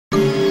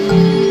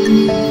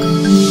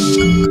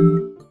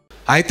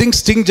I think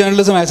sting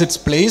journalism has its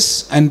place,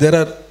 and there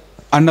are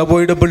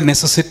unavoidable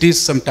necessities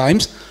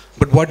sometimes.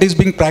 But what is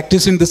being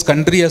practiced in this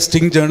country as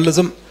sting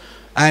journalism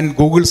and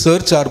Google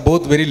search are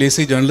both very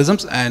lazy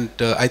journalisms, and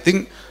I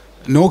think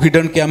no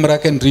hidden camera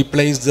can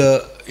replace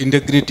the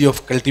integrity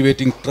of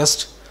cultivating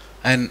trust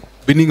and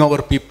winning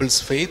our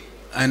people's faith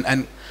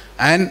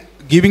and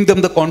giving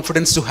them the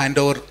confidence to hand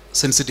over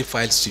sensitive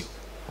files to you.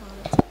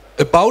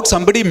 About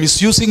somebody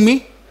misusing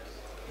me,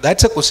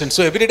 that's a question.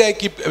 So every day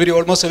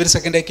almost every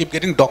second I keep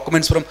getting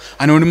documents from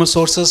anonymous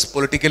sources,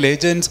 political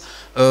agents,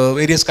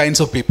 various kinds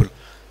of people.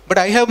 But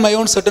I have my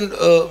own certain,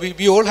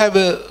 we all have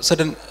a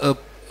certain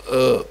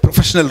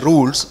professional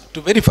rules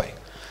to verify.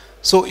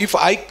 So if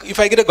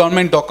I get a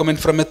government document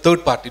from a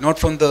third party, not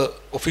from the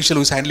official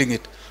who is handling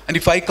it, and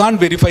if I can't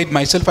verify it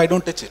myself, I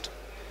don't touch it.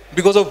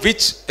 Because of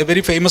which a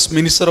very famous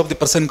minister of the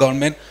present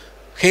government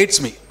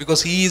hates me,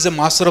 because he is a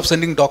master of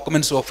sending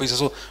documents to officers.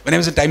 So when I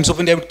was in Times of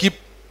India, I would keep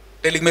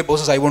telling my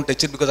bosses I won't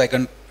touch it because I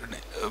can't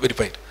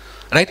verify it,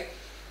 right?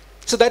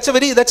 So that's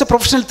a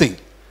professional thing.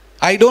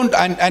 I don't,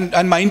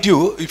 and mind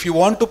you, if you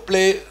want to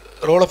play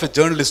a role of a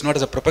journalist, not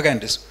as a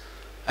propagandist,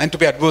 and to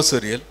be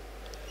adversarial,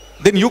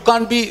 then you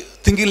can't be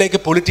thinking like a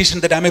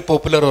politician that I'm a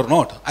popular or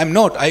not. I'm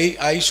not.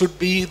 I should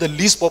be the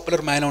least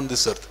popular man on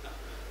this earth,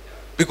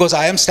 because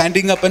I am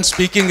standing up and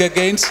speaking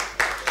against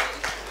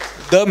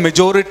the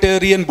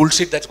majoritarian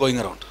bullshit that's going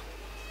around,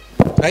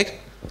 right?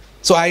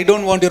 So I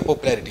don't want your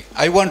popularity.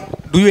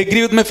 Do you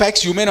agree with my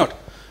facts? You may not.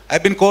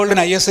 I've been called an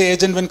ISI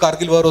agent when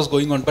Kargil war was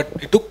going on, but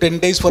it took 10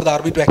 days for the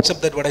army to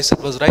accept that what I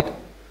said was right.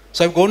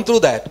 So I've gone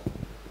through that.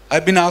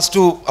 I've been asked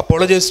to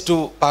apologize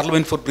to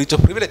Parliament for breach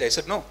of privilege. I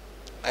said, no,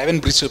 I haven't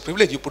breached of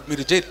privilege. You put me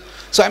to jail.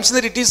 So I'm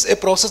saying that it is a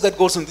process that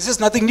goes on. This is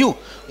nothing new.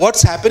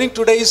 What's happening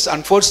today is,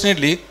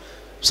 unfortunately,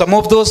 some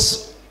of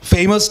those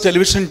famous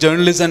television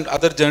journalists and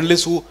other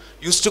journalists who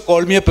used to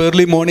call me up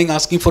early morning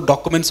asking for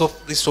documents of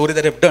the story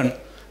that I've done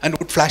and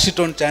would flash it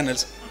on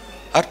channels,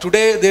 are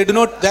today, they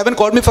haven't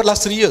called me for the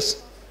last 3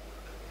 years.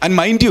 And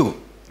mind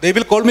you, they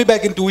will call me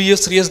back in 2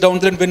 years, 3 years down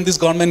the line when this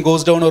government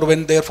goes down or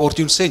when their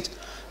fortunes change.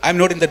 I'm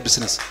not in that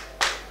business.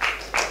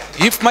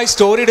 If my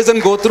story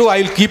doesn't go through,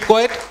 I'll keep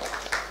quiet.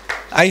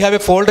 I have a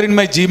folder in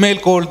my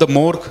Gmail called the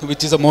Morgue,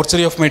 which is a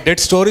mortuary of my dead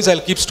stories.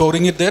 I'll keep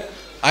storing it there.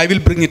 I will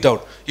bring it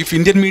out. If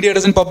Indian media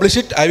doesn't publish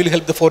it, I will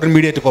help the foreign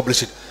media to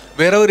publish it.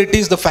 Wherever it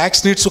is, the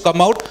facts needs to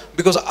come out,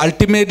 because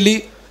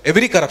ultimately,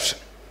 every corruption,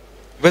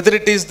 whether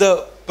it is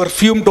the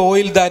perfumed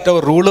oil that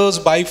our rulers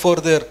buy for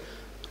their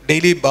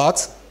daily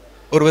baths,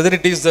 or whether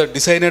it is the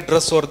designer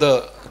dress or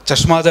the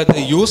chashma that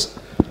they use,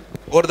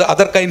 or the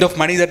other kind of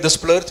money that they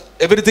splurge,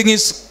 everything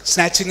is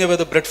snatching away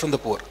the bread from the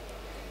poor.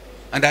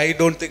 And I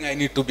don't think I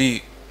need to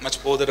be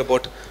much bothered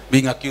about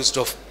being accused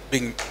of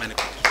being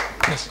manipulated.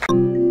 Yes.